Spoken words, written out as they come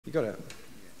You got it?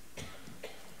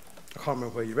 I can't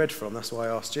remember where you read from, that's why I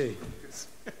asked you.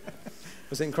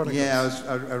 Was it in Chronicles? Yeah,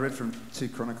 I read from 2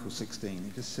 Chronicles 16.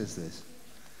 It just says this.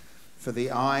 For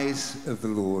the eyes of the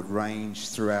Lord range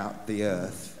throughout the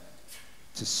earth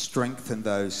to strengthen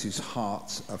those whose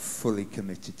hearts are fully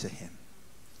committed to him.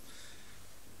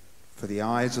 For the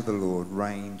eyes of the Lord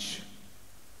range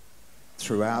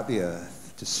throughout the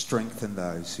earth to strengthen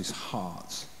those whose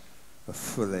hearts are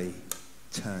fully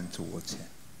turned towards him.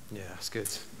 Yeah, that's good.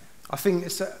 I think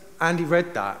Andy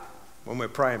read that when we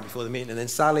were praying before the meeting, and then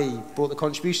Sally brought the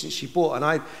contributions she brought, and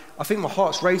I think my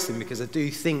heart's racing because I do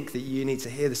think that you need to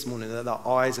hear this morning that the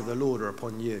eyes of the Lord are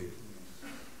upon you.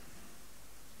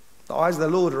 The eyes of the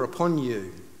Lord are upon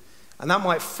you, and that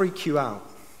might freak you out.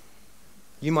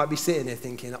 You might be sitting there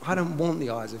thinking, I don't want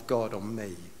the eyes of God on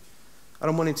me. I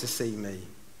don't want him to see me.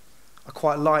 I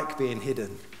quite like being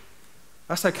hidden.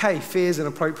 That's okay. Fear is an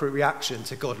appropriate reaction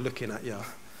to God looking at you.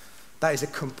 That is a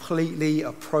completely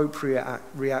appropriate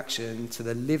reaction to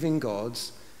the living God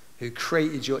who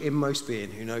created your inmost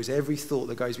being, who knows every thought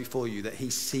that goes before you, that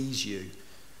he sees you.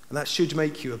 And that should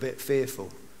make you a bit fearful.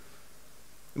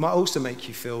 It might also make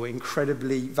you feel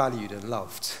incredibly valued and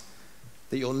loved,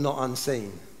 that you're not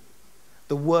unseen.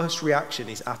 The worst reaction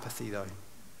is apathy, though,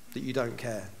 that you don't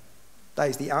care. That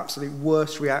is the absolute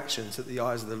worst reaction to the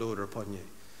eyes of the Lord are upon you.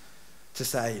 To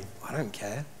say, I don't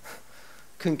care.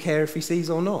 Couldn't care if he sees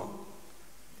or not.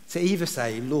 To either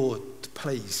say, Lord,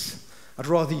 please, I'd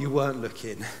rather you weren't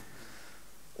looking.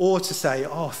 Or to say,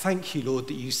 oh, thank you, Lord,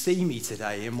 that you see me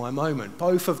today in my moment.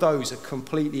 Both of those are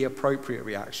completely appropriate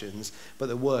reactions, but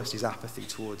the worst is apathy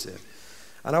towards it.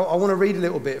 And I want to read a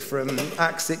little bit from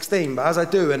Acts 16, but as I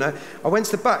do, and I went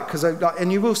to the back, and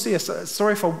you will see,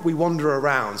 sorry if we wander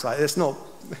around, I'm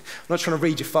not trying to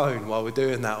read your phone while we're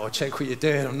doing that or check what you're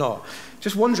doing, I'm not.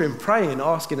 Just wondering, praying,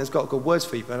 asking, has got good words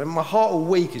for you. And my heart all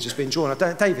week has just been drawn.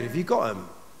 David, have you got them?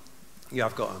 Yeah,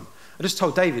 I've got them. I just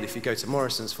told David if you go to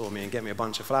Morrison's for me and get me a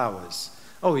bunch of flowers.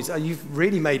 Oh, you've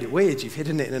really made it weird. You've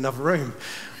hidden it in another room.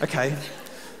 Okay,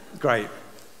 great.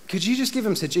 Could you just give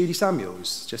them to Judy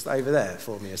Samuels, just over there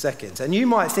for me a second? And you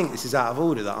might think this is out of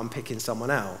order, that I'm picking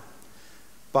someone out.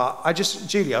 But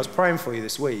Julie, I was praying for you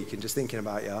this week and just thinking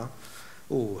about you.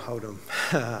 Oh, hold on.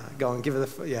 Go on, give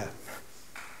her yeah.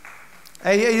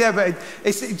 Yeah, but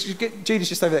Judy's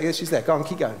just over there. She's there. Go on,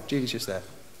 keep going. Judy's just there.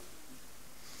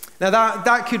 Now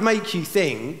that could make you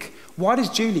think, why does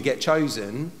Julie get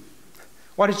chosen?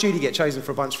 Why does Judy get chosen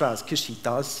for a bunch of flowers? Because she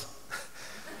does.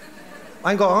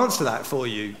 I ain't got to answer that for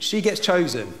you. She gets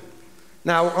chosen.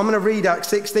 Now, I'm going to read Acts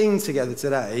 16 together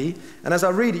today, and as I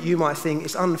read it, you might think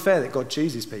it's unfair that God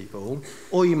chooses people,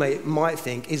 or you might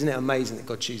think, isn't it amazing that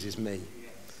God chooses me?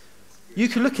 You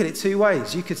could look at it two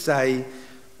ways. You could say,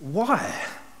 why?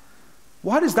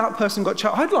 Why does that person got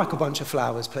chosen? I'd like a bunch of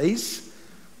flowers, please.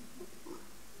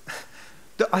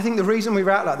 I think the reason we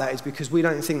react like that is because we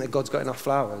don't think that God's got enough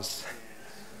flowers.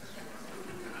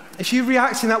 If you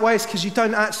react in that way, it's because you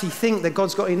don't actually think that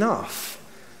God's got enough.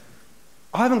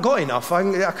 I haven't got enough. I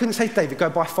couldn't say to David, go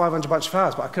buy 500 bunch of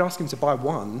flowers, but I could ask him to buy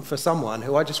one for someone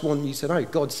who I just want you to know.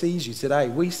 God sees you today.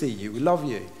 We see you. We love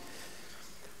you.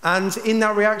 And in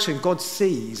that reaction, God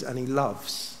sees and he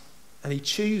loves and he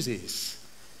chooses.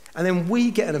 And then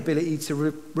we get an ability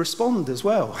to respond as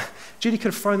well. Judy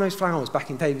could have thrown those flowers back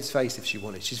in David's face if she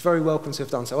wanted. She's very welcome to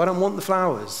have done so. I don't want the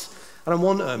flowers. I don't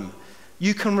want them.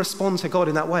 You can respond to God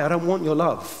in that way. I don't want your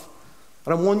love.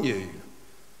 I don't want you.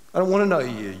 I don't want to know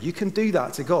you. You can do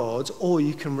that to God, or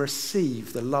you can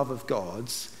receive the love of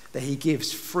God that he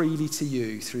gives freely to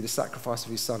you through the sacrifice of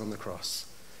his son on the cross.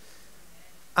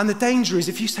 And the danger is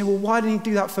if you say, well, why didn't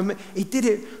he do that for me? He did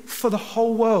it for the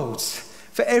whole world.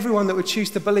 For everyone that would choose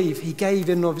to believe, he gave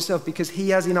in and of himself because he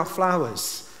has enough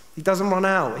flowers. He doesn't run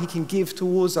out. He can give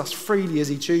towards us freely as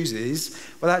he chooses,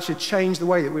 but that should change the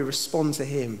way that we respond to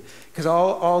him. Because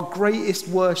our greatest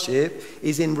worship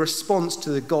is in response to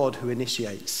the God who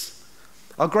initiates.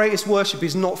 Our greatest worship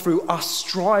is not through us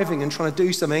striving and trying to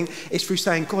do something. It's through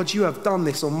saying, God, you have done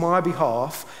this on my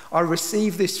behalf. I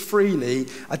receive this freely.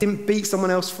 I didn't beat someone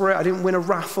else for it. I didn't win a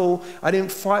raffle. I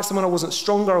didn't fight someone. I wasn't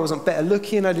stronger. I wasn't better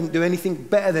looking. I didn't do anything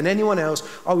better than anyone else.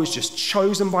 I was just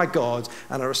chosen by God,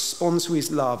 and I respond to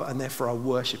his love, and therefore I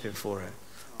worship him for it.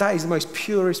 That is the most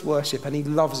purest worship, and he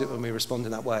loves it when we respond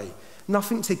in that way.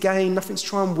 Nothing to gain, nothing to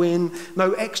try and win,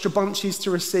 no extra bunches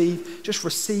to receive. Just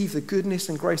receive the goodness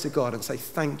and grace of God and say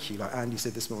thank you, like Andy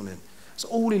said this morning. That's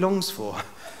all he longs for.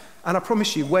 And I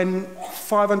promise you, when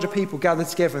 500 people gather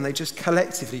together and they just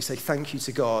collectively say thank you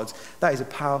to God, that is a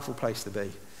powerful place to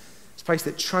be. It's a place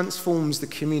that transforms the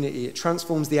community. It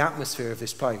transforms the atmosphere of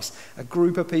this place. A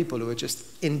group of people who are just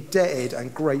indebted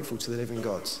and grateful to the living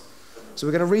God. So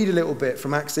we're going to read a little bit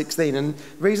from Acts 16. And the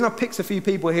reason I picked a few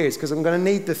people here is because I'm going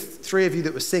to need the three of you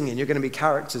that were singing. You're going to be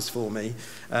characters for me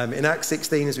in Acts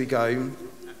 16 as we go.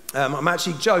 I'm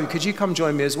actually, Joe, could you come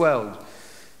join me as well?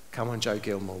 Come on, Joe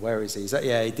Gilmore. Where is he? Is that,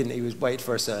 yeah, he didn't. He was waiting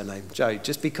for a surname. Joe,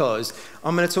 just because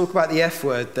I'm going to talk about the F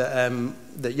word that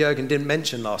Jürgen didn't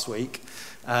mention last week.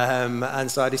 And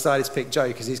so I decided to pick Joe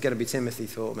because he's going to be Timothy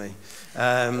for me.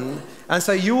 And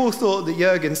so you all thought that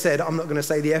Jürgen said, I'm not going to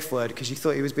say the F word because you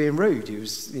thought he was being rude. He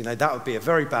was, that would be a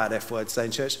very bad F word to say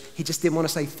in church. He just didn't want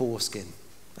to say foreskin.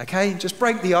 Okay? Just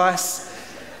break the ice.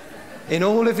 In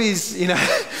all of his, he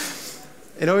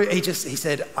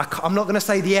said, I'm not going to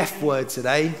say the F word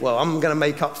today. Well, I'm going to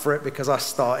make up for it because I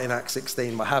start in Acts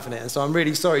 16 by having it. And so I'm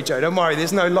really sorry, Joe. Don't worry.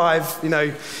 There's no live,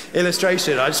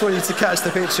 illustration. I just want you to catch the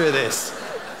picture of this.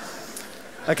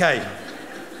 Okay.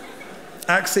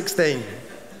 Acts 16.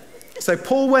 So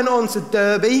Paul went on to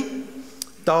Derbe,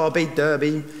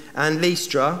 and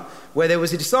Lystra, where there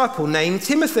was a disciple named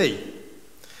Timothy,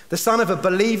 the son of a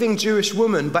believing Jewish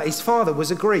woman, but his father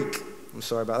was a Greek. I'm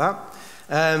sorry about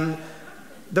that.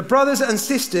 The brothers and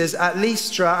sisters at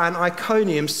Lystra and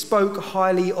Iconium spoke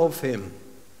highly of him.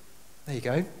 There you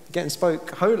go. Getting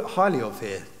spoke highly of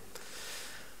here.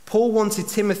 Paul wanted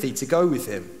Timothy to go with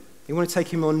him. He wanted to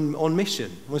take him on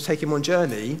mission. He wanted to take him on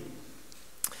journey.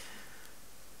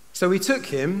 So he took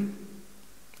him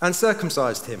and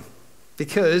circumcised him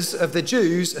because of the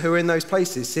Jews who were in those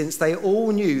places, since they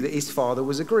all knew that his father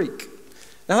was a Greek.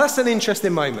 Now that's an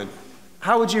interesting moment.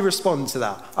 How would you respond to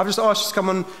that? I've just asked you to come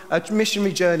on a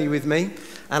missionary journey with me,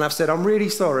 and I've said, I'm really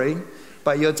sorry,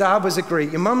 but your dad was a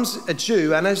Greek, your mum's a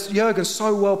Jew, and as Jürgen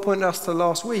so well pointed us to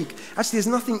last week, actually there's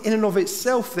nothing in and of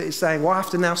itself that is saying, well, I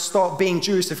have to now start being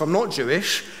Jewish if I'm not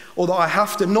Jewish, or that I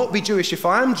have to not be Jewish if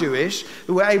I am Jewish,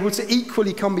 that we're able to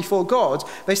equally come before God.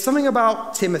 There's something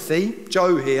about Timothy,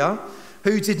 Joe here,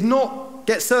 who did not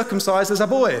get circumcised as a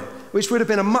boy, which would have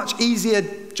been a much easier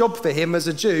job for him as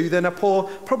a Jew than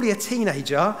probably a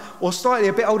teenager, or slightly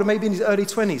a bit older, maybe in his early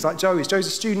 20s, like Joe is. Joe's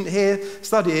a student here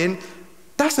studying.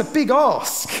 That's a big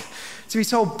ask to be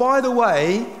told, by the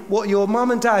way, what your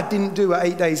mum and dad didn't do at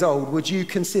 8 days old, would you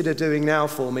consider doing now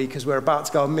for me, because we're about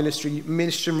to go on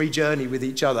missionary journey with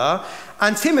each other.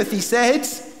 And Timothy said,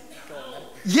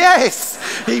 yes.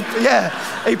 He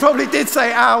probably did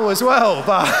say ow as well,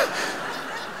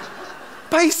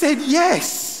 but he said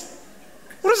yes.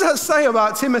 What does that say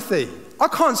about Timothy? I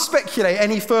can't speculate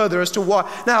any further as to why.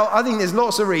 Now, I think there's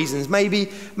lots of reasons.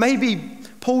 Maybe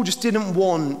Paul just didn't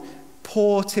want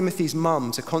poor Timothy's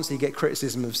mum to constantly get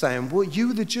criticism of saying, well, you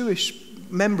were the Jewish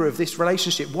member of this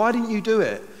relationship. Why didn't you do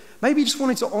it? Maybe he just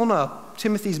wanted to honour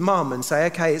Timothy's mum and say,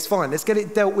 okay, it's fine. Let's get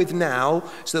it dealt with now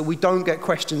so that we don't get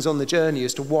questions on the journey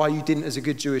as to why you didn't as a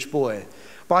good Jewish boy.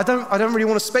 But I don't really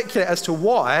want to speculate as to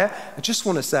why. I just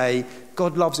want to say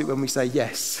God loves it when we say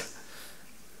yes.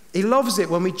 He loves it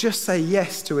when we just say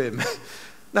yes to him.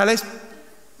 Now let's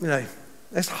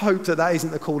hope that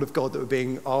isn't the call of God that we're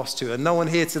being asked to. And no one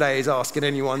here today is asking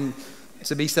anyone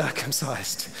to be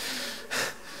circumcised.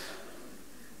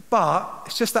 But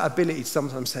it's just that ability to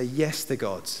sometimes say yes to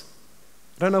God.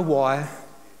 I don't know why. I'm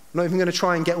not even going to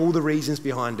try and get all the reasons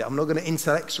behind it. I'm not going to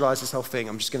intellectualize this whole thing.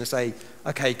 I'm just going to say,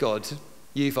 okay, God,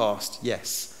 you've asked,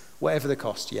 yes. Whatever the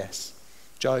cost, yes.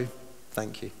 Joe,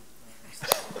 thank you.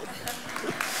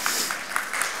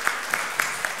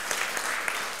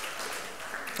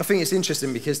 I think it's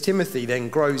interesting because Timothy then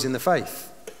grows in the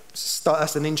faith.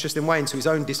 That's an interesting way into his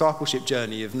own discipleship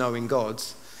journey of knowing God.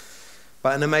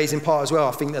 But an amazing part as well,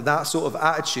 I think that sort of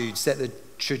attitude set the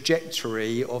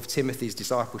trajectory of Timothy's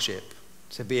discipleship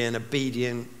to be an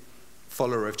obedient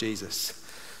follower of Jesus.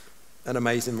 An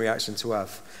amazing reaction to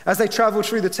have. As they travelled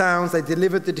through the towns, they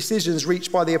delivered the decisions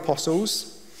reached by the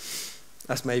apostles.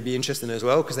 That's maybe interesting as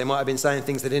well, because they might have been saying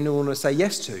things they didn't want to say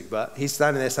yes to. But he's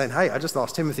standing there saying, hey, I just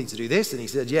asked Timothy to do this. And he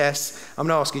said, yes, I'm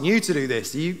not asking you to do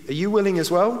this. Are you willing as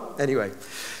well? Anyway,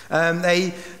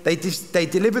 they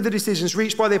delivered the decisions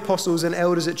reached by the apostles and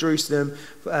elders at Jerusalem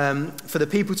for the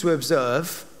people to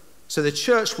observe. So the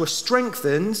church was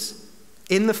strengthened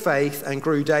in the faith and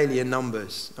grew daily in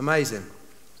numbers. Amazing.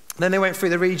 Then they went through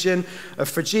the region of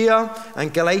Phrygia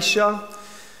and Galatia.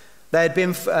 They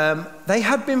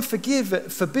had been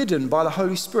forbidden by the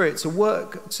Holy Spirit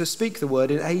to speak the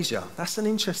word in Asia. That's an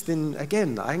interesting,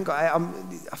 again, I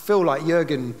feel like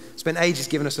Jürgen spent ages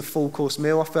giving us a full course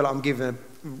meal. I feel like I'm giving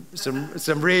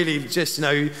some really just,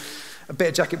 a bit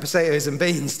of jacket potatoes and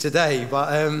beans today.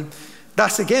 But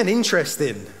that's, again,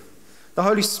 interesting. The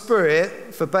Holy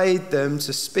Spirit forbade them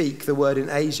to speak the word in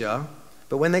Asia,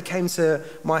 but when they came to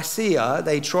Mysia,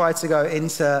 they tried to go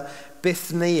into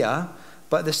Bithynia,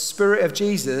 but the Spirit of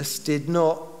Jesus did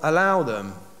not allow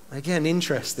them. Again,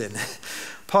 interesting.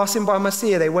 Passing by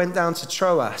Mysia, they went down to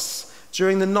Troas.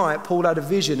 During the night, Paul had a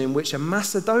vision in which a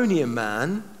Macedonian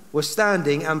man was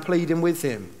standing and pleading with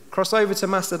him, "Cross over to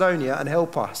Macedonia and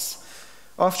help us."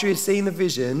 After he had seen the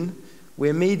vision, we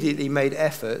immediately made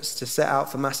efforts to set out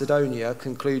for Macedonia,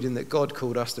 concluding that God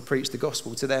called us to preach the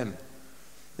gospel to them.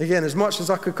 Again, as much as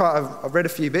I could I've read a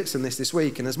few bits on this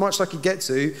week, and as much as I could get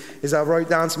to is I wrote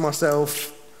down to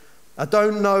myself, I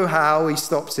don't know how he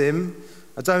stopped him,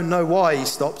 I don't know why he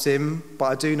stopped him, but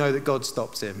I do know that God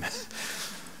stopped him.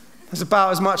 That's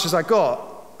about as much as I got.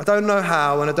 I don't know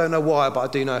how and I don't know why, but I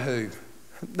do know who.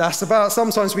 That's about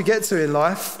sometimes we get to in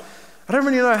life. I don't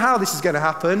really know how this is going to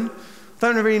happen. I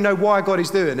don't really know why God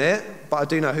is doing it, but I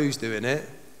do know who's doing it,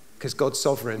 because God's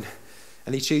sovereign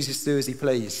and he chooses to do as he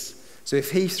pleases. So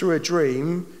if he, through a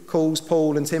dream, calls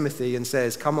Paul and Timothy and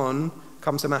says, come on,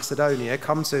 come to Macedonia,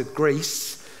 come to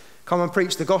Greece, come and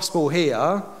preach the gospel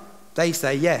here, they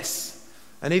say yes.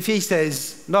 And if he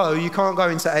says, no, you can't go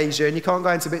into Asia and you can't go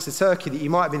into bits of Turkey that you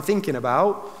might have been thinking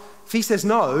about, if he says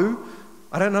no,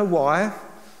 I don't know why,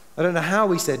 I don't know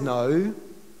how he said no,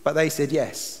 but they said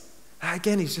yes.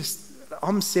 Again, it's just,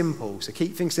 I'm simple, so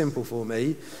keep things simple for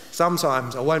me.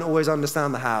 Sometimes I won't always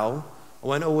understand the how, I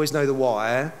won't always know the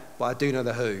why, but I do know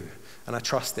the who, and I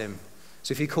trust him.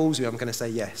 So if he calls me, I'm going to say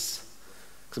yes,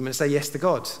 because I'm going to say yes to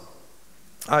God.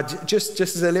 Just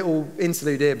as a little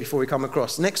interlude here before we come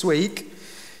across, next week,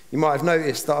 you might have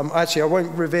noticed that I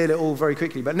won't reveal it all very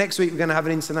quickly, but next week we're going to have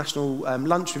an international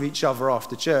lunch with each other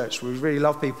after church. We really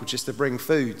love people just to bring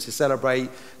food, to celebrate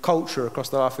culture across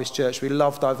the Life of This church. We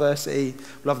love diversity.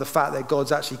 We love the fact that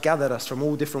God's actually gathered us from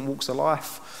all different walks of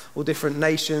life, all different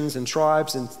nations and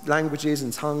tribes and languages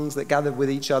and tongues that gathered with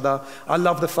each other. I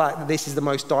love the fact that this is the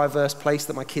most diverse place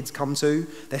that my kids come to.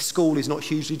 Their school is not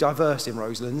hugely diverse in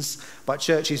Roselands, but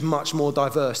church is much more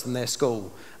diverse than their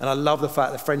school. And I love the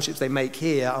fact that friendships they make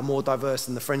here are more diverse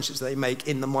than the friendships that they make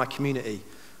in my community.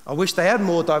 I wish they had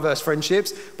more diverse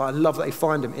friendships, but I love that they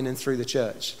find them in and through the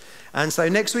church. And so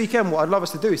next weekend, what I'd love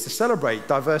us to do is to celebrate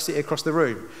diversity across the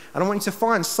room. And I want you to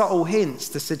find subtle hints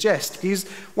to suggest, because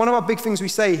one of our big things we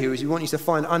say here is we want you to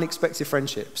find unexpected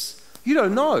friendships. You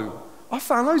don't know. I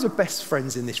found loads of best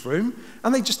friends in this room,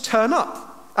 and they just turn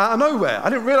up out of nowhere. I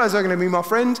didn't realize they were going to be my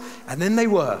friend, and then they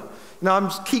were. Now, I'm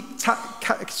just keep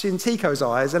catching Tico's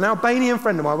eyes. An Albanian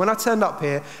friend of mine, when I turned up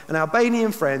here, an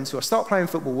Albanian friend who I start playing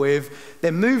football with,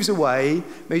 then moves away,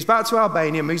 moves back to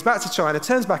Albania, moves back to China,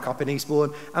 turns back up in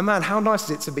Eastbourne, and man, how nice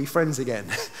is it to be friends again?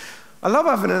 I love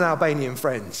having an Albanian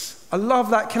friends. I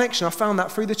love that connection. I found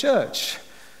that through the church.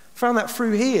 I found that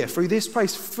through here, through this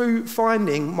place, through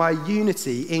finding my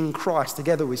unity in Christ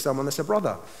together with someone that's a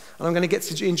brother. And I'm going to get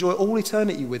to enjoy all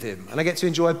eternity with him. And I get to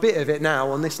enjoy a bit of it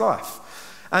now on this life.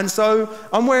 And so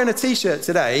I'm wearing a t-shirt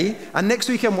today, and next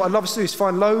weekend what I'd love us to do is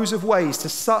find loads of ways to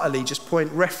subtly just point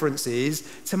references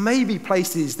to maybe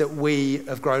places that we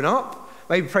have grown up,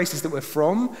 maybe places that we're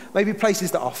from, maybe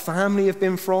places that our family have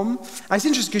been from. And it's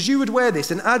interesting because you would wear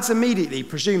this and ads immediately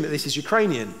presume that this is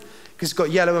Ukrainian because it's got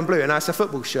yellow and blue, and that's a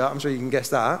football shirt, I'm sure you can guess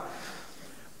that.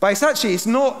 But it's actually, it's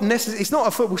not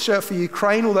a football shirt for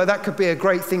Ukraine, although that could be a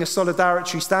great thing, a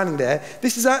solidarity standing there.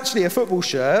 This is actually a football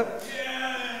shirt.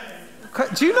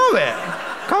 Do you know it?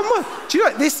 Come on. Do you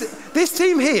know it? This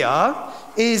team here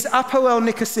is Apoel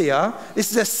Nicosia.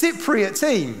 This is a Cypriot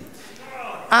team.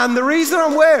 And the reason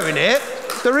I'm wearing it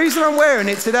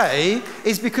today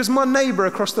is because my neighbour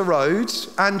across the road,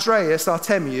 Andreas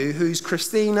Artemiou, who's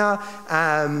Christina's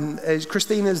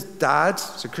dad,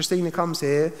 so Christina comes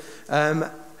here,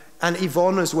 and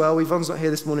Yvonne as well. Yvonne's not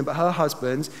here this morning, but her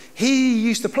husband, he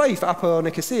used to play for Apoel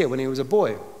Nicosia when he was a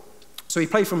boy. So he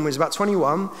played from when he was about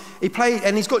 21. He played,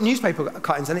 and he's got newspaper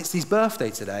cuttings, and it's his birthday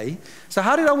today. So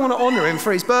how did I want to honour him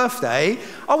for his birthday?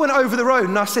 I went over the road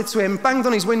and I said to him, banged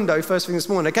on his window first thing this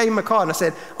morning. I gave him a card and I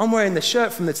said, I'm wearing the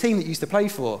shirt from the team that you used to play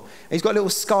for. And he's got a little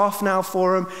scarf now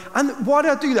for him. And why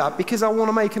did I do that? Because I want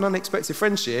to make an unexpected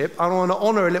friendship. I want to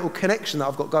honour a little connection that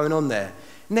I've got going on there.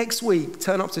 Next week,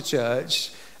 turn up to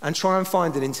church and try and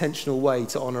find an intentional way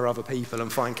to honour other people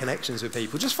and find connections with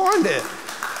people. Just find it.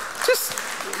 Just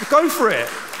go for it.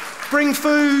 Bring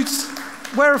food,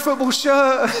 wear a football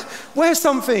shirt, wear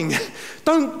something.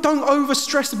 Don't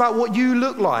over-stress about what you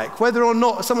look like, whether or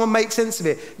not someone makes sense of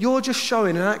it. You're just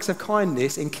showing an act of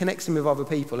kindness in connecting with other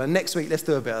people. And next week, let's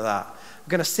do a bit of that.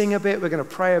 We're going to sing a bit, we're going to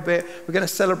pray a bit, we're going to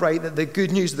celebrate that the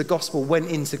good news of the gospel went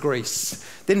into Greece,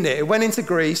 didn't it? It went into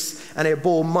Greece and it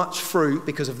bore much fruit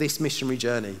because of this missionary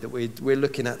journey that we're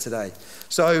looking at today.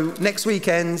 So next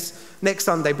weekend, next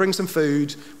Sunday, bring some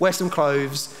food, wear some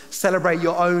clothes, celebrate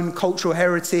your own cultural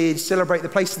heritage, celebrate the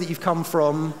places that you've come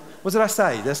from. What did I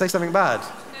say? Did I say something bad? No,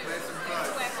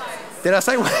 did I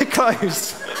say wear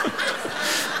clothes?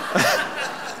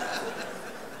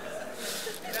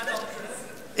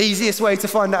 Easiest way to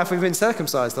find out if we've been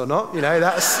circumcised or not,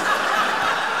 that's...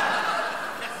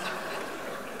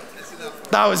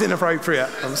 That was inappropriate.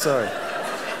 I'm sorry.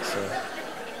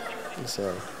 I'm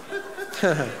sorry.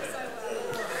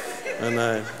 I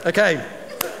know. Okay.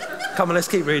 Come on, let's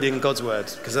keep reading God's word,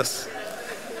 because it's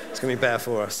going to be better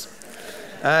for us.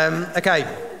 Okay.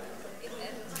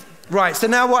 Right, so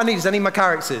now what I need my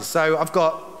characters. So I've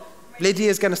got...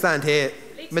 Lydia's going to stand here.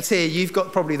 Mattia, you've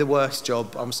got probably the worst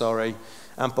job, I'm sorry.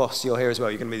 And boss, you're here as well.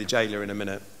 You're going to be the jailer in a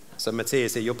minute. So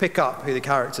Mattia's here. You'll pick up who the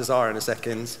characters are in a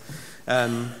second.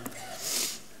 Okay,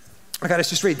 let's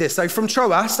just read this. So from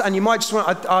Troas, and you might just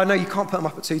want... I know you can't put them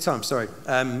up at 2 times, sorry.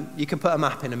 You can put a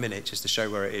map in a minute just to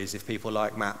show where it is if people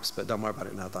like maps, but don't worry about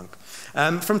it now, Dunk.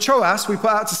 From Troas, we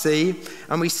put out to sea,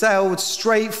 and we sailed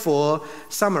straight for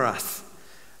Samothrace.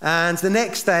 And the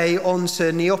next day on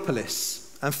to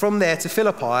Neapolis, and from there to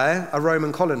Philippi, a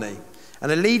Roman colony,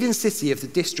 and a leading city of the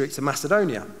district of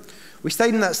Macedonia. We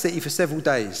stayed in that city for several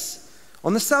days.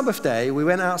 On the Sabbath day, we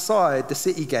went outside the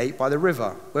city gate by the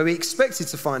river, where we expected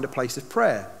to find a place of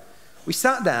prayer. We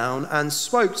sat down and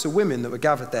spoke to women that were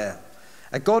gathered there.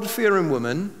 A God-fearing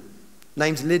woman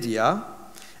named Lydia,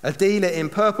 a dealer in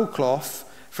purple cloth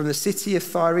from the city of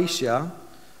Thyatira,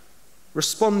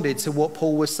 responded to what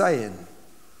Paul was saying.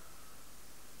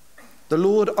 The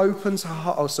Lord opens her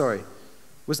heart,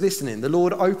 was listening. The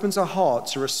Lord opens her heart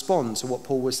to respond to what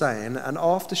Paul was saying, and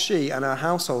after she and her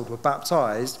household were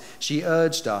baptized, she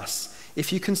urged us,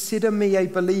 if you consider me a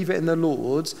believer in the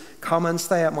Lord, come and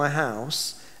stay at my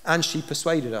house, and she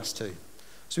persuaded us to.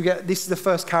 So this is the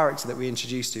first character that we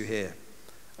introduced to here.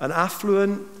 An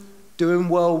affluent, doing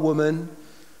well woman,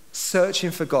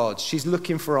 searching for God. She's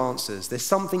looking for answers. There's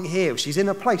something here. She's in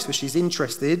a place where she's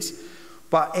interested,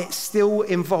 but it's still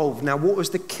involved. Now, what was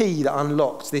the key that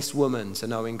unlocked this woman to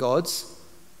knowing God?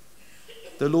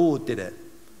 The Lord did it.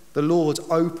 The Lord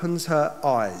opens her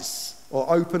eyes,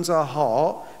 or opens her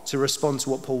heart to respond to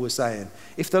what Paul was saying.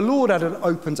 If the Lord hadn't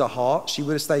opened her heart, she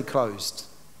would have stayed closed.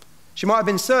 She might have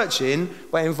been searching,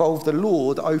 but it involved the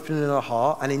Lord opening her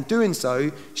heart, and in doing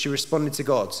so, she responded to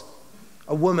God.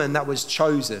 A woman that was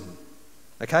chosen.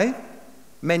 Okay?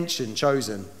 Mentioned,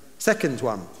 chosen. Second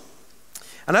one.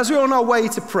 And as we were on our way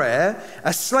to prayer,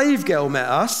 a slave girl met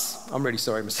us. I'm really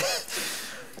sorry,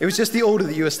 it was just the order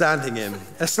that you were standing in.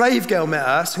 A slave girl met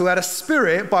us who had a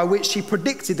spirit by which she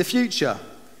predicted the future.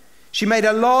 She made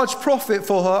a large profit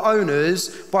for her owners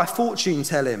by fortune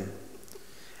telling.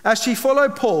 As she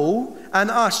followed Paul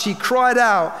and us, she cried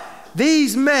out,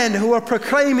 "These men who are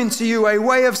proclaiming to you a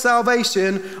way of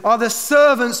salvation are the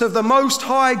servants of the Most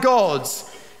High God."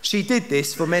 She did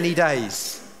this for many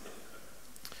days.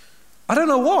 I don't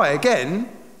know why, again,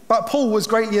 but Paul was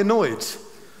greatly annoyed.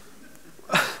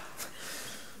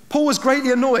 Paul was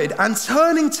greatly annoyed, and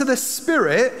turning to the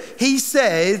Spirit, he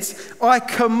said, "I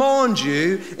command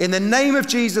you in the name of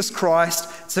Jesus Christ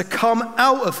to come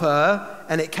out of her,"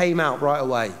 and it came out right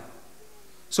away.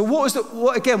 So what's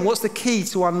the key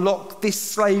to unlock this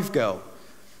slave girl?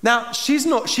 Now, she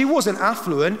wasn't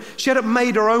affluent. She hadn't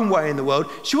made her own way in the world.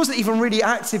 She wasn't even really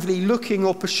actively looking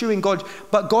or pursuing God,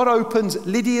 but God opened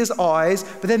Lydia's eyes,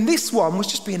 but then this one was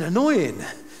just being annoying.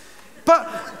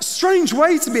 But strange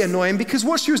way to be annoying, because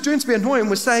what she was doing to be annoying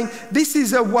was saying, this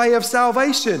is a way of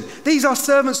salvation. These are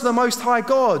servants of the Most High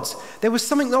God. There was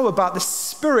something though about the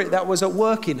Spirit that was at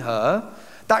work in her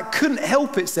that couldn't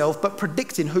help itself but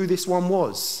predicting who this one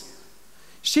was.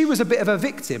 She was a bit of a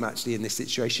victim, actually, in this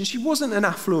situation. She wasn't an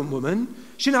affluent woman.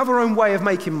 She didn't have her own way of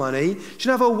making money. She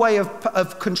didn't have her way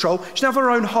of control. She didn't have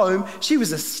her own home. She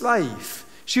was a slave.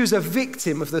 She was a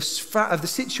victim of the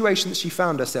situation that she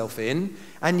found herself in.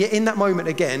 And yet in that moment,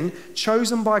 again,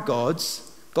 chosen by God,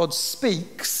 God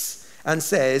speaks and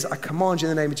says, "I command you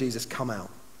in the name of Jesus, come out."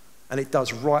 And it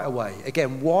does right away.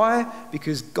 Again, why?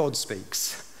 Because God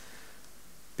speaks.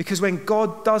 Because when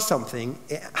God does something,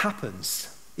 it happens.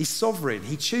 He's sovereign.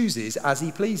 He chooses as he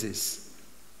pleases.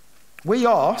 We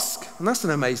ask, and that's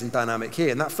an amazing dynamic here.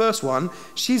 In that first one,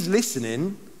 she's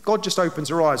listening. God just opens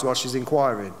her eyes while she's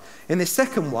inquiring. In this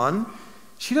second one,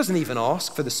 she doesn't even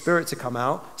ask for the Spirit to come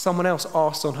out. Someone else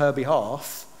asks on her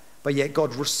behalf, but yet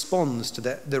God responds to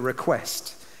the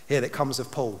request here that comes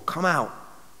of Paul. Come out.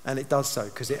 And it does so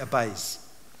because it obeys.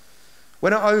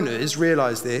 When our owners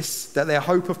realised this, that their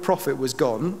hope of profit was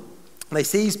gone, they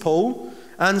seized Paul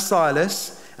and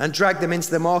Silas and dragged them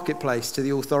into the marketplace to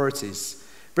the authorities.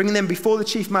 Bringing them before the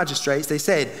chief magistrates, they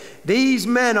said, "These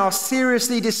men are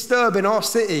seriously disturbing our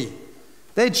city.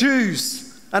 They're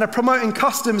Jews and are promoting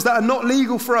customs that are not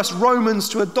legal for us Romans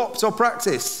to adopt or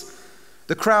practice."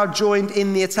 The crowd joined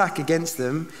in the attack against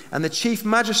them, and the chief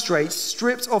magistrates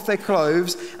stripped off their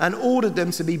clothes and ordered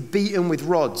them to be beaten with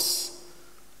rods.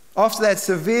 After they had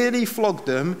severely flogged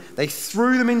them, they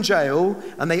threw them in jail,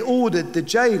 and they ordered the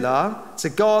jailer to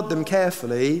guard them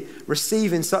carefully.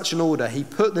 Receiving such an order, he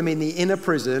put them in the inner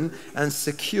prison and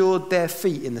secured their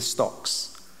feet in the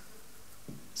stocks.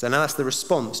 So now that's the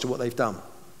response to what they've done.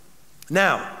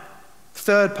 Now,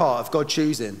 third part of God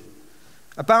choosing.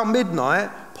 About midnight,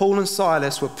 Paul and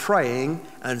Silas were praying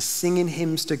and singing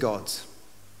hymns to God.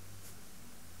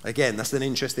 Again, that's an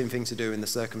interesting thing to do in the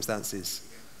circumstances.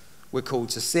 We're called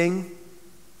to sing,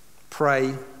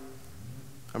 pray,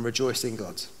 and rejoice in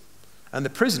God. And the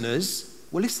prisoners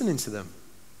were listening to them.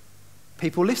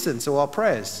 People listened to our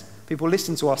prayers. People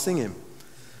listened to our singing.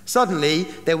 Suddenly,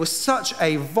 there was such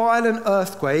a violent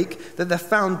earthquake that the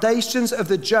foundations of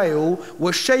the jail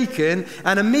were shaken,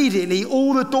 and immediately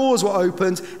all the doors were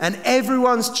opened and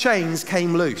everyone's chains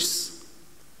came loose.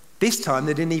 This time,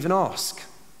 they didn't even ask.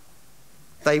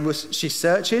 She's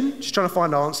searching, she's trying to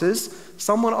find answers.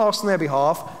 Someone asks on their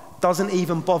behalf, doesn't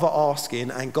even bother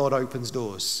asking, and God opens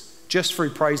doors just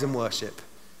through praise and worship.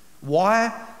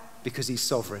 Why? Because he's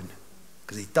sovereign,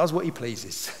 because he does what he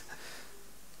pleases.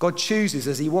 God chooses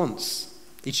as he wants.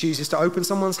 He chooses to open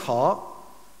someone's heart.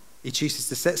 He chooses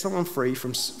to set someone free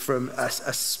from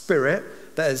a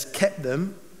spirit that has kept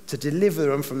them, to deliver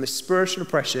them from this spiritual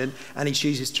oppression, and he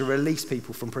chooses to release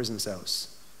people from prison cells.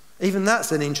 Even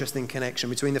that's an interesting connection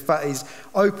between the fact he's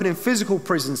opening physical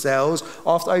prison cells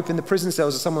after opening the prison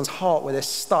cells of someone's heart where they're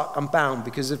stuck and bound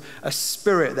because of a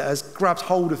spirit that has grabbed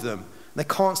hold of them. They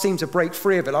can't seem to break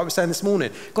free of it. Like we were saying this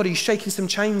morning, God, are you shaking some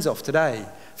chains off today? I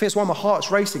think that's why my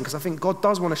heart's racing, because I think God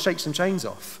does want to shake some chains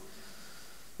off.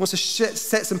 He wants to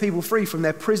set some people free from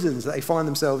their prisons that they find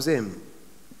themselves in.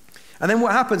 And then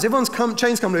what happens? Everyone's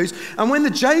chains come loose. And when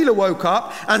the jailer woke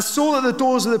up and saw that the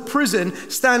doors of the prison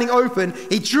standing open,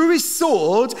 he drew his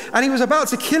sword and he was about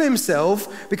to kill himself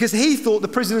because he thought the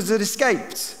prisoners had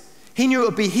escaped. He knew it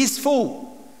would be his fault.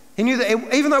 He knew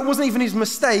that even though it wasn't even his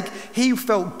mistake, he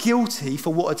felt guilty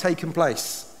for what had taken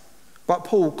place. But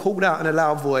Paul called out in a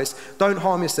loud voice, "Don't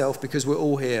harm yourself because we're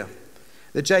all here."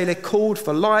 The jailer called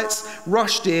for lights,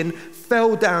 rushed in,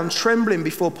 fell down trembling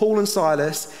before Paul and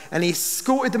Silas, and he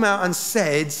escorted them out and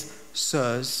said,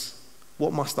 "Sirs,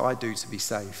 what must I do to be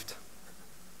saved?"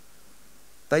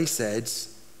 They said,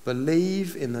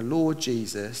 "Believe in the Lord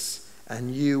Jesus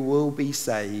and you will be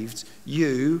saved,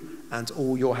 you and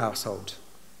all your household."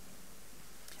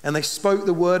 And they spoke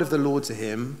the word of the Lord to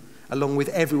him, along with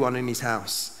everyone in his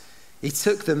house. He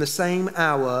took them the same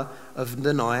hour of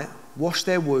the night, washed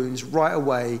their wounds right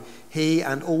away. He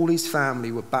and all his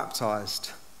family were baptized.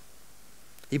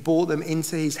 He brought them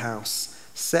into his house,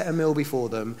 set a meal before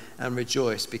them, and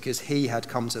rejoiced because he had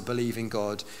come to believe in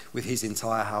God with his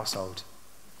entire household.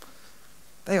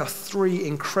 They are three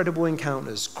incredible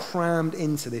encounters crammed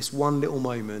into this one little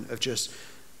moment of just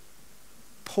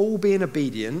Paul being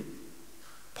obedient,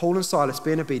 Paul and Silas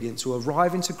being obedient to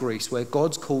arrive into Greece where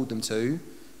God's called them to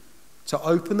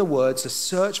open the word, to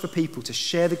search for people, to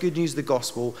share the good news of the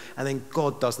gospel, and then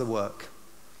God does the work.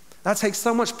 That takes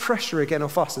so much pressure again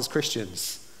off us as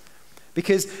Christians.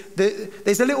 Because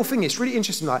there's a little thing, it's really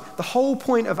interesting, like the whole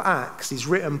point of Acts is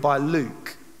written by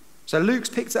Luke. So Luke's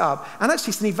picked it up, and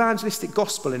actually it's an evangelistic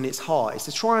gospel in its heart. It's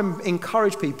to try and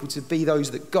encourage people to be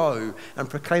those that go and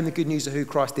proclaim the good news of who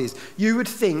Christ is. You would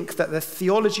think that the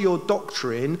theology or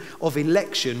doctrine of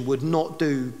election would not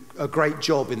do a great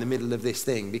job in the middle of this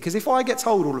thing. Because if I get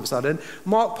told all of a sudden,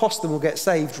 Mark Poston will get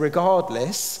saved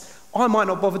regardless, I might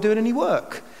not bother doing any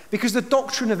work. Because the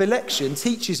doctrine of election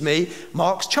teaches me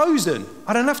Mark's chosen.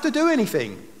 I don't have to do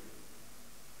anything.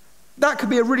 That could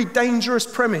be a really dangerous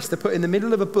premise to put in the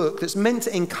middle of a book that's meant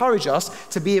to encourage us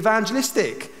to be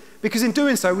evangelistic. Because in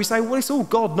doing so, we say, well, it's all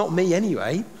God, not me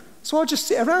anyway. So I'll just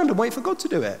sit around and wait for God to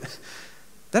do it.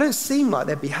 They don't seem like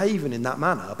they're behaving in that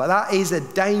manner, but that is a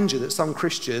danger that some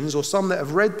Christians or some that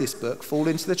have read this book fall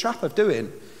into the trap of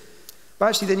doing. But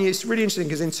actually, then it's really interesting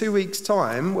because in 2 weeks'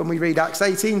 time, when we read Acts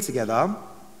 18 together,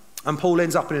 and Paul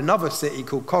ends up in another city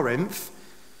called Corinth,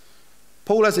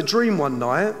 Paul has a dream one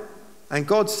night, and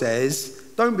God says,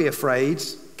 "Don't be afraid,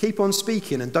 keep on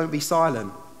speaking and don't be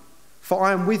silent. For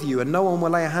I am with you and no one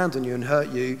will lay a hand on you and hurt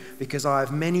you because I have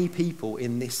many people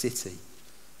in this city."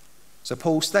 So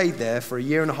Paul stayed there for a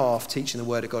year and a half teaching the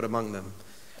word of God among them.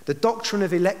 The doctrine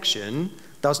of election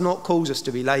does not cause us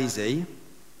to be lazy.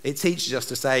 It teaches us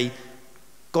to say,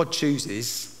 God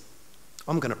chooses.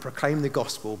 I'm going to proclaim the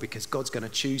gospel because God's going to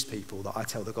choose people that I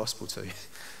tell the gospel to.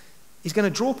 He's going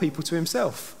to draw people to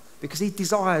himself because he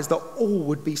desires that all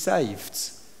would be saved.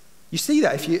 You see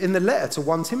that if you in the letter to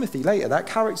 1 Timothy later, that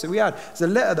character we had, it's a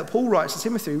letter that Paul writes to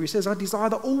Timothy where he says, I desire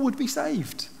that all would be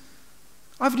saved.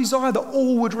 I have a desire that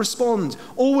all would respond,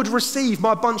 all would receive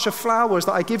my bunch of flowers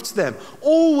that I give to them,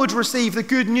 all would receive the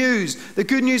good news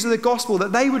of the gospel,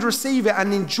 that they would receive it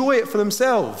and enjoy it for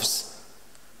themselves.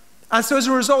 And so as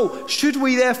a result, should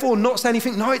we therefore not say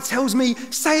anything? No, it tells me,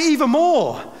 say even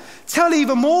more. Tell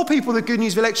even more people the good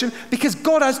news of election, because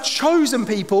God has chosen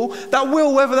people that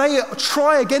will, whether they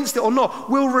try against it or not,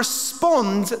 will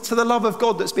respond to the love of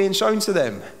God that's being shown to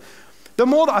them. The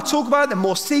more that I talk about it, the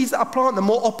more seeds that I plant, the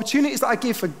more opportunities that I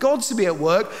give for God to be at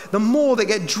work, the more they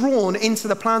get drawn into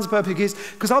the plans and purposes.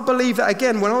 Because I believe that,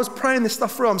 again, when I was praying this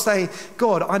stuff through, I'm saying,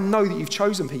 God, I know that you've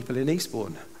chosen people in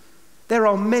Eastbourne. There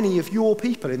are many of your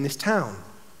people in this town.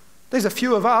 There's a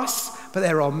few of us, but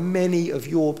there are many of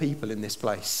your people in this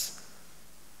place.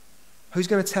 Who's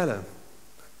going to tell them?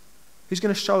 Who's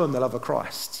going to show them the love of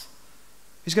Christ?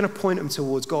 Who's going to point them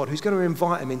towards God? Who's going to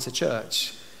invite them into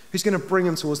church? Who's going to bring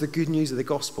them towards the good news of the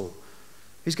gospel?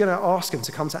 Who's going to ask them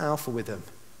to come to Alpha with them?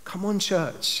 Come on,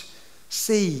 church.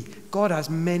 See, God has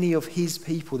many of his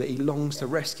people that he longs to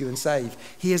rescue and save.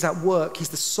 He is at work. He's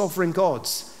the sovereign God.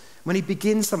 When he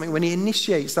begins something, when he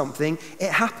initiates something,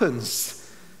 it happens.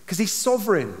 Because he's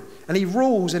sovereign and he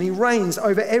rules and he reigns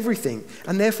over everything.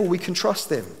 And therefore we can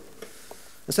trust him.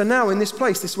 And so now in this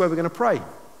place, this is where we're going to pray.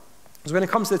 Because we're going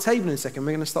to come to the table in a second,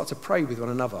 we're going to start to pray with one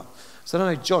another. So I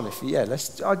don't know, John,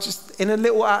 I just, in a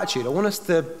little attitude, I want us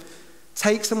to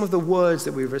take some of the words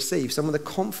that we've received, some of the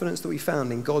confidence that we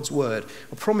found in God's word.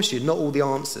 I promise you, not all the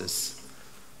answers.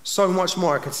 So much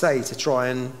more I could say to try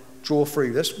and draw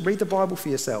through. Let's read the Bible for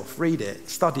yourself. Read it,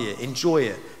 study it, enjoy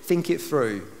it, think it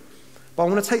through. But I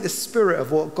want to take the spirit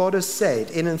of what God has said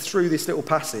in and through this little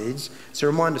passage to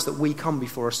remind us that we come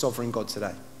before a sovereign God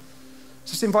today.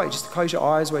 So just invite you just to close your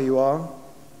eyes where you are.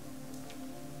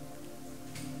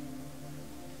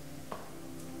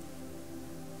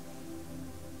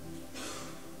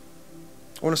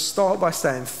 I want to start by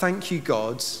saying thank you,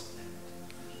 God,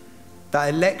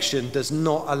 that election does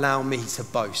not allow me to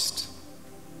boast.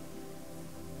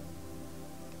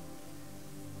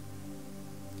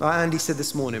 Like Andy said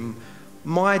this morning,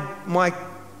 my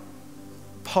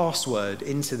password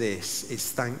into this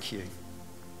is thank you.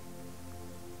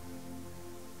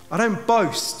 I don't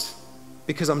boast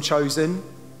because I'm chosen.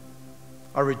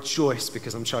 I rejoice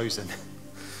because I'm chosen.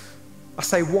 I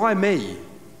say, why me?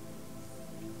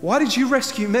 Why did you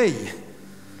rescue me?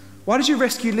 Why did you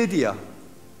rescue Lydia?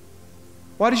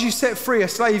 Why did you set free a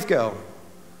slave girl?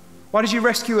 Why did you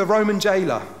rescue a Roman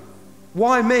jailer?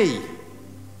 Why me?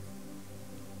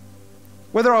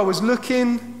 Whether I was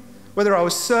looking, whether I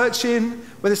was searching,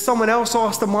 whether someone else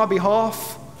asked on my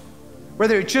behalf,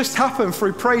 whether it just happened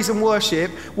through praise and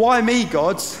worship, why me,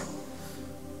 God?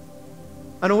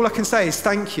 And all I can say is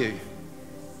thank you.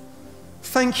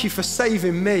 Thank you for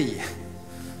saving me.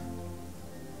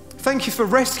 Thank you for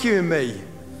rescuing me.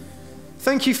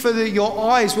 Thank you for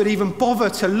your eyes would even bother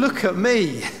to look at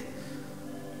me.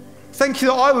 Thank you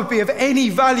that I would be of any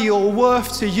value or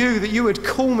worth to you, that you would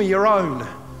call me your own.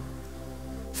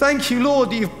 Thank you,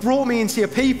 Lord, that you've brought me into your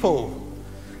people.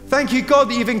 Thank you, God,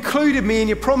 that you've included me in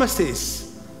your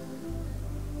promises.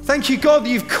 Thank you, God, that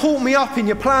you've caught me up in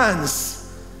your plans.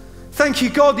 Thank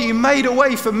you, God, that you made a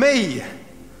way for me.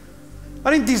 I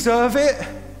didn't deserve it.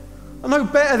 I know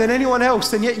better than anyone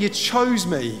else, and yet you chose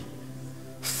me.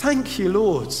 Thank you,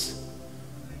 Lord.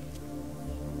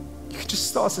 You can just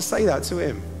start to say that to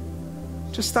him.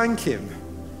 Just thank him.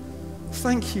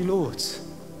 Thank you, Lord.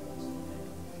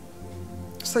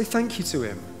 Say thank you to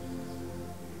him.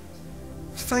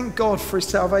 Thank God for his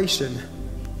salvation.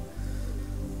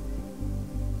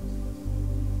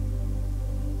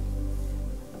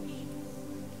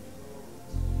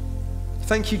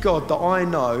 Thank you, God, that I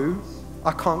know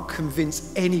I can't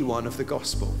convince anyone of the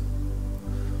gospel.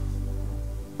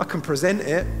 I can present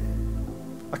it,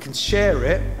 I can share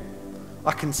it,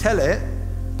 I can tell it,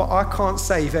 but I can't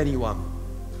save anyone.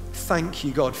 Thank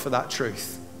you, God, for that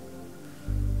truth.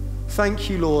 Thank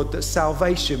you, Lord, that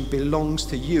salvation belongs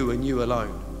to you and you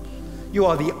alone. You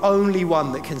are the only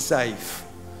one that can save.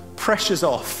 Pressure's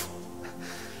off.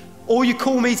 All you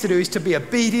call me to do is to be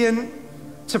obedient,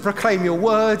 to proclaim your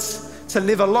words, to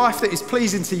live a life that is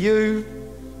pleasing to you.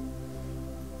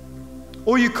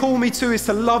 All you call me to is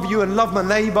to love you and love my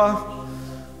neighbor.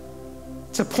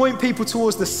 to point people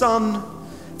towards the Son.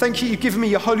 Thank you, you've given me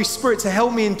your Holy Spirit to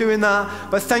help me in doing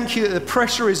that. But thank you that the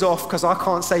pressure is off because I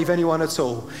can't save anyone at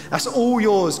all. That's all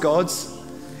yours, God.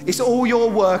 It's all your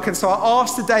work. And so I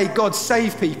ask today, God,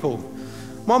 save people.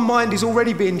 My mind is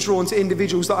already being drawn to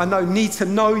individuals that I know need to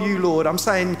know you, Lord. I'm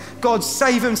saying, God,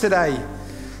 save them today.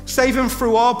 Save them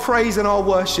through our praise and our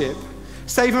worship.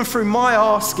 Save them through my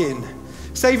asking.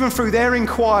 Save them through their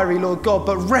inquiry, Lord God.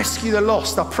 But rescue the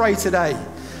lost, I pray today.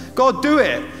 God, do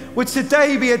it. Would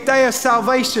today be a day of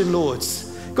salvation, Lord?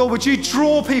 God, would you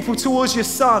draw people towards your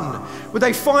Son? Would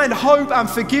they find hope and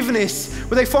forgiveness?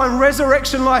 Would they find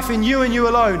resurrection life in you and you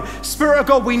alone? Spirit of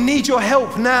God, we need your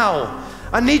help now.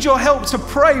 I need your help to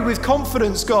pray with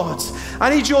confidence, God. I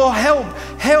need your help.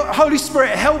 Holy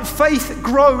Spirit, help faith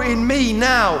grow in me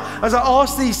now as I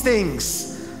ask these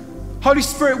things. Holy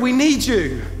Spirit, we need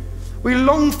you. We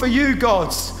long for you,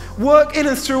 God. Work in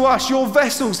and through us, your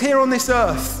vessels here on this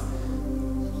earth.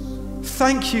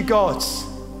 Thank you, God.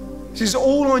 This is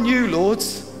all on you, Lord.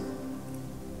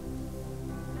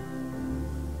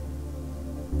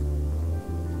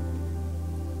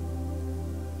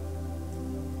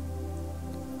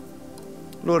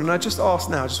 Lord, and I just ask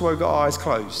now, just while we've got our eyes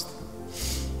closed.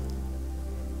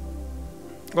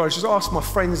 God, I just ask my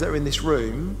friends that are in this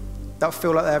room that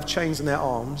feel like they have chains in their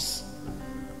arms.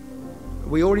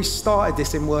 We already started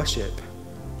this in worship.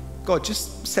 God,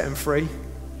 just set them free.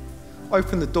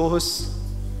 Open the doors.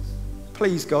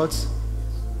 Please, God.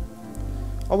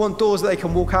 I want doors that they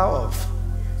can walk out of.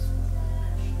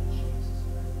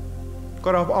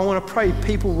 God, I want to pray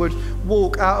people would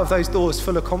walk out of those doors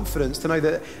full of confidence to know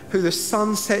that who the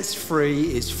Son sets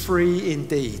free is free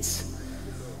indeed.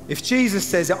 If Jesus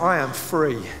says it, I am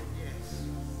free.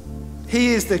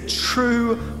 He is the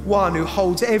true one who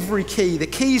holds every key. The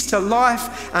keys to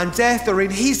life and death are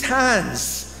in his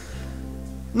hands.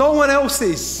 No one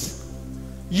else's.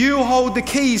 You hold the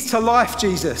keys to life,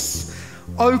 Jesus.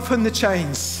 Open the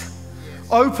chains.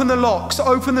 Open the locks,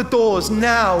 open the doors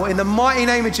now in the mighty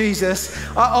name of Jesus.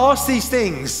 I ask these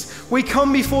things. We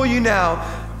come before you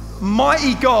now,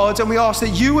 mighty God, and we ask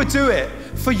that you would do it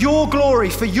for your glory,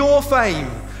 for your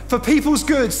fame, for people's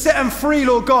good. Set them free,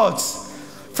 Lord God.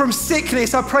 From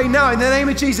sickness, I pray now in the name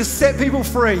of Jesus, set people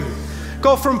free.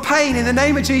 God, from pain, in the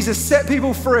name of Jesus, set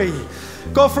people free.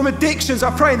 God, from addictions,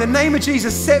 I pray in the name of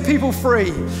Jesus, set people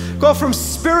free. God, from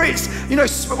spirits,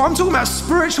 I'm talking about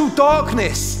spiritual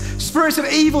darkness. Spirits of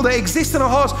evil that exist in our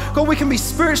hearts. God, we can be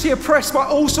spiritually oppressed by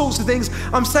all sorts of things.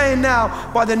 I'm saying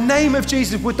now, by the name of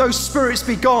Jesus, would those spirits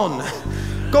be gone?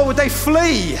 God, would they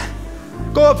flee?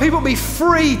 God, would people be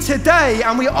free today?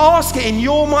 And we ask it in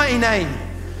your mighty name.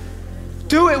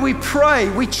 Do it, we pray.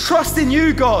 We trust in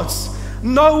you, God.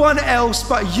 No one else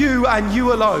but you and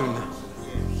you alone.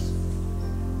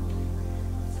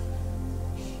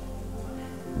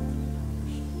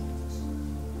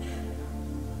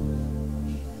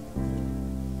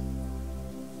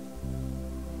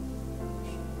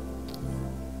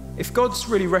 If God's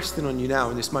really resting on you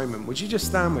now in this moment, would you just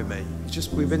stand with me?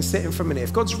 We've been sitting for a minute.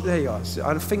 If God's, there you are.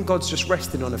 I think God's just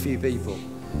resting on a few people.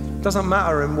 It doesn't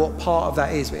matter in what part of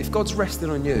that is, but if God's resting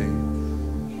on you,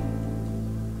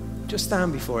 just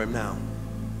stand before him now.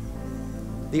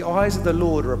 The eyes of the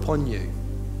Lord are upon you.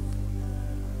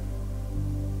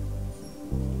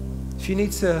 If you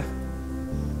need to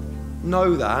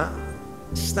know that,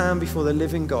 stand before the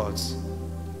living God.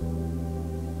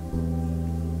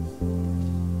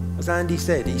 As Andy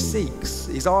said, he seeks.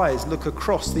 His eyes look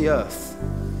across the earth.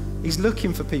 He's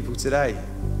looking for people today.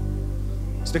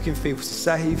 He's looking for people to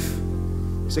save.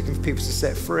 He's looking for people to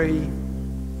set free.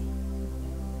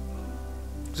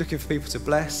 He's looking for people to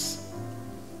bless.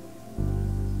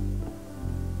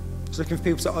 He's looking for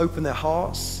people to open their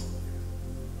hearts.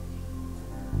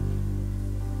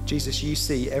 Jesus, you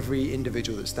see every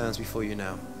individual that stands before you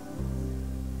now.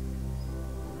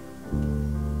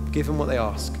 Give them what they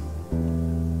ask.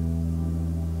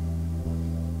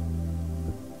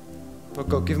 Oh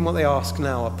God, give them what they ask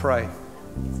now, I pray.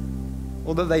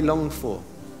 All that they long for.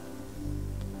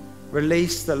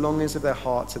 Release the longings of their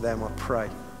heart to them, I pray.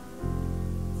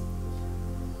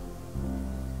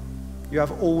 You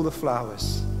have all the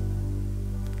flowers.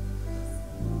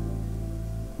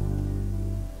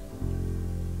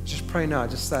 Just pray now,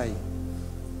 just say.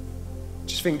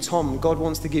 Just think, Tom, God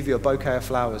wants to give you a bouquet of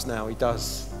flowers now, he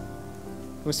does.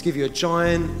 He wants to give you a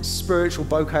giant spiritual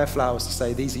bouquet of flowers to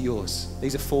say, these are yours.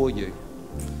 These are for you.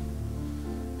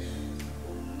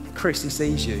 Chris, he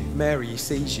sees you. Mary, he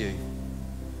sees you.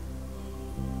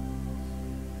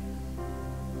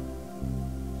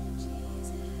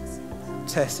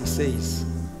 Tess, he sees.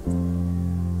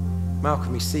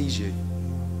 Malcolm, he sees you.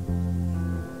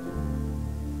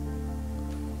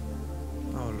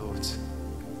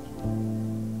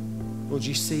 Lord,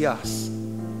 you see us.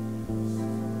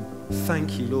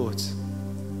 Thank you, Lord.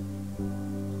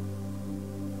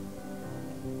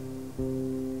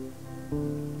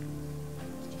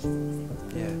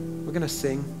 Yeah, we're going to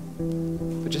sing,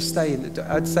 but just stay in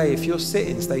I'd say if you're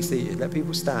sitting, stay seated. Let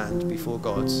people stand before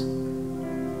God.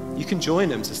 You can join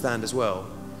them to stand as well.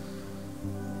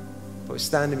 But we're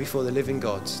standing before the living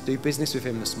God. Do business with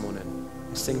him this morning.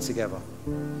 Let's sing together.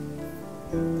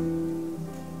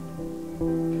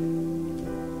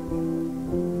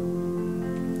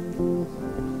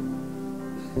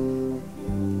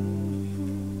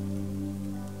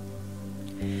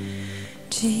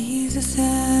 Jesus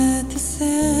at the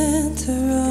center of